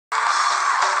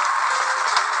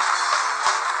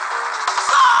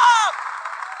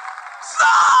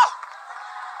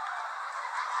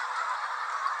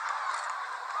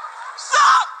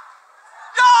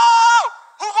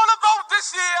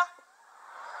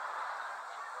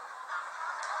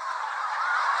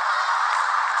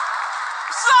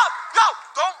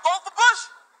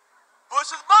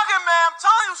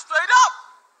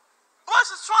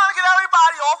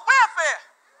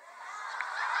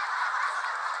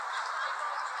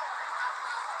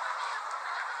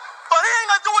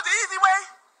gonna do it the easy way.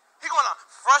 He gonna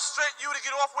frustrate you to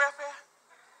get off welfare.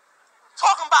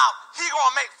 Talking about he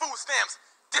gonna make food stamps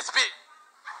this big.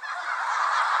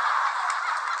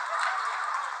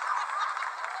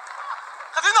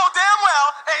 Cause you know damn well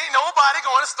ain't nobody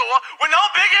going to the store with no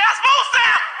big ass food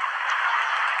stamp.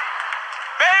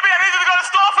 Baby, I need you to go to the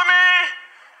store for me.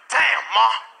 Damn, Ma.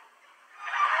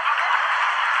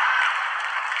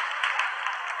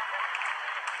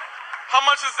 How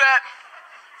much is that?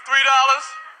 $3?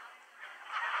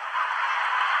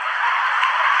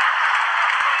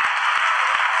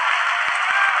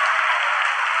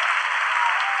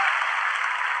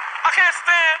 I can't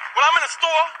stand when I'm in a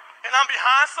store and I'm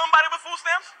behind somebody with food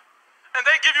stamps and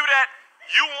they give you that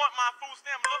 "you want my food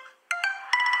stamp" look.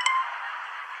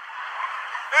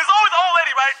 There's always an old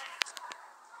lady, right?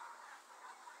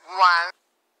 One.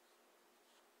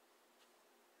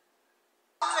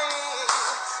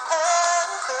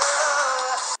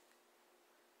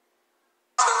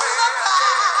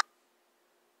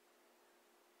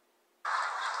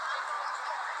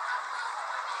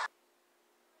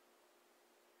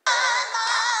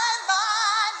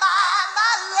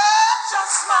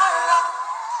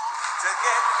 To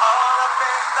get caught up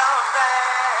in the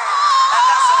rain, and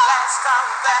that's the last time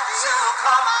that you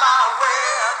come my way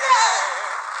again.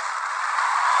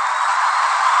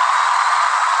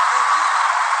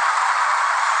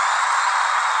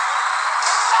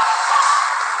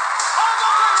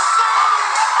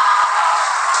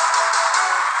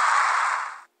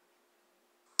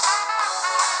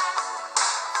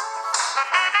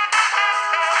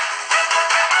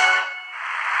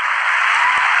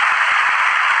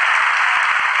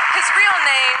 His real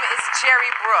name is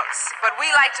Jerry Brooks, but we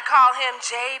like to call him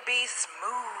J.B.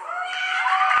 Smooth.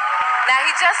 Now,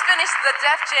 he just finished the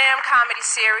Def Jam comedy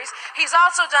series. He's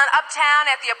also done Uptown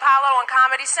at the Apollo on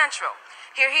Comedy Central.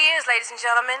 Here he is, ladies and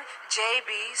gentlemen,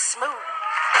 J.B. Smooth.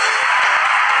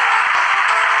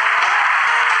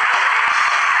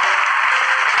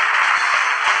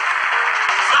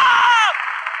 Stop!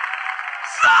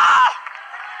 Stop!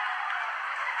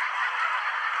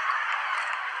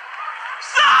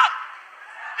 Stop!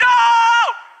 Yo!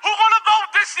 Who gonna vote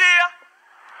this year?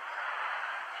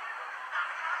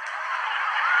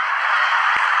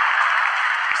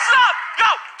 Stop! Yo!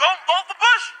 Don't vote for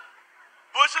Bush.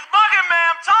 Bush is bugging, man.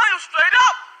 I'm telling you straight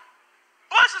up.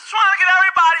 Bush is trying to get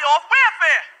everybody off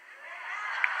welfare.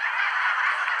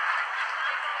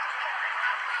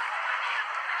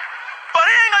 But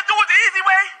he ain't gonna do it the easy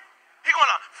way. He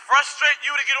gonna frustrate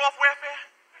you to get off welfare.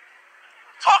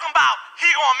 Talking about he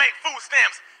gonna make food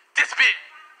stamps this big.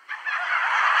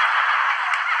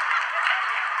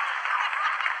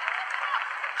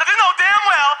 Cause you know damn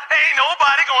well ain't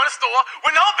nobody going to the store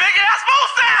with no big ass food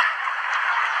stamp.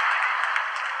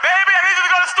 Baby, I need you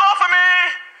to go to the store for me.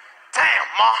 Damn,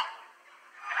 Ma.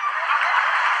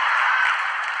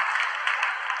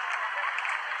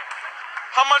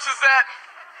 How much is that?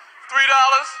 $3?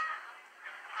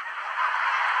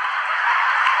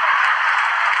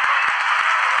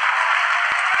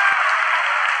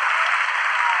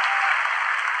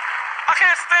 I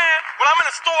can't stand when I'm in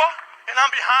a store and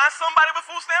I'm behind somebody with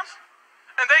food stamps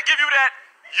and they give you that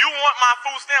 "you want my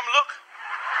food stamp" look.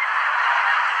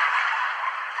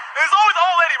 There's always an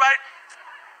old lady, right?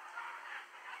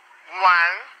 1,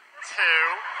 2,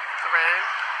 3.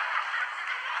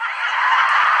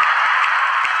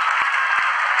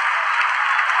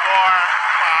 4,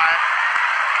 5,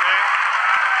 6.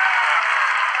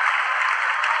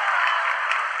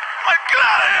 My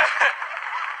God!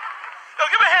 Yo,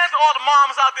 give a hand to all the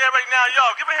moms out there right now. Yo,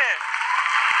 give a hand.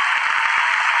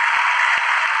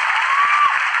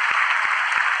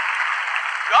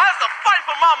 Yo, I used to fight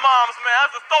for my moms, man. I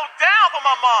used to throw down for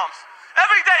my moms.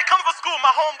 Every day, coming for school,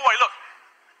 my homeboy, look.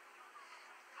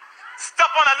 Step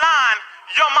on the line,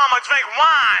 your mama drink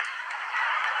wine.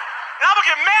 And I would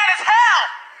get mad as hell,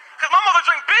 because my mother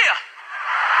drink beer.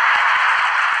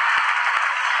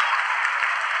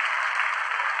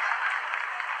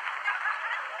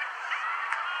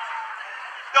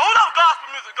 Yo, who loves gospel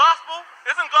music? Gospel?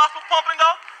 Isn't gospel pumping,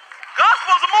 though?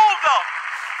 Gospel's a move, though.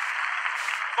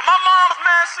 But my mom's,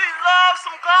 man, she loves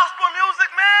some gospel music,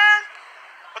 man.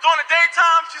 But during the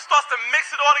daytime, she starts to mix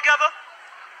it all together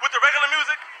with the regular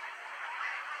music.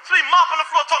 She be mopping the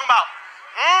floor talking about,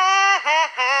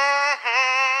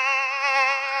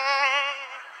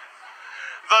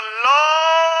 the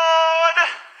Lord,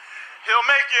 he'll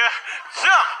make you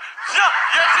jump, jump.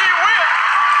 Yes, he will.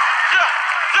 Jump,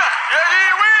 jump. Yes, he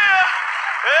will.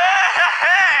 Hey, hey,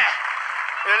 hey.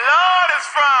 The Lord is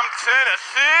from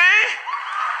Tennessee.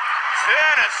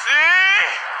 Tennessee.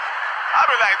 I'll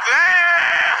be like,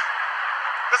 damn.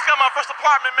 Just got my first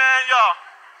apartment, man, y'all.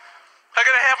 I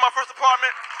get a half my first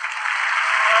apartment.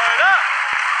 Up.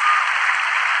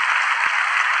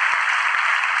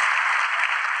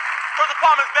 First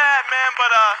apartment's bad, man,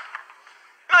 but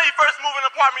you know you first move in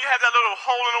an apartment, you have that little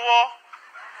hole in the wall.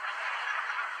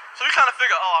 So you kind of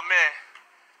figure, oh man,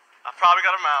 I probably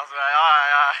got a mouse, right? All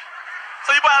right.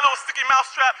 So you buy a little sticky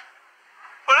mouse trap.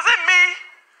 But is it me,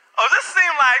 or does it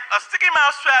seem like a sticky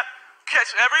mouse trap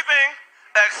catch everything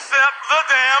except the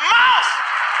damn mouse?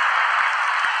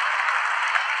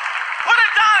 Put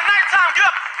it down at nighttime, get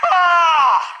up.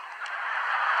 Oh!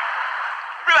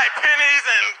 Be like pennies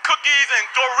and cookies and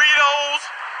Doritos,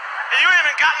 and you ain't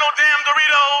even got no damn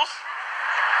Doritos.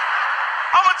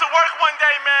 I went to work one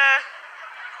day, man.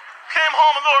 Came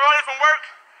home a little early from work,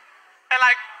 and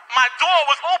like my door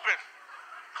was open.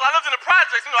 Cause I lived in the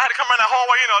projects, you know, I had to come around that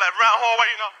hallway, you know, that round hallway,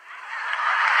 you know.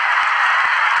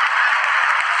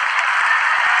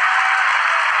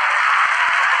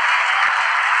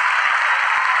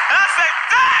 And I said,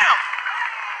 damn,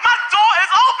 my door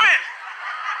is open.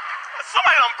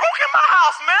 Somebody done broke in my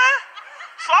house, man.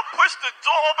 So I pushed the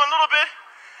door open a little bit,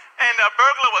 and the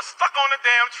burglar was stuck on the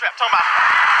damn trap. Talking about,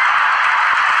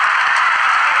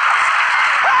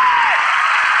 hey!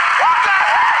 What the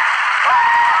heck?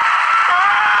 Damn!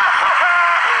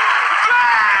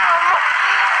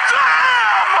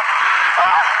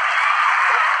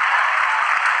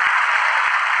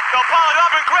 Yo, Paul,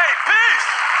 y'all been great.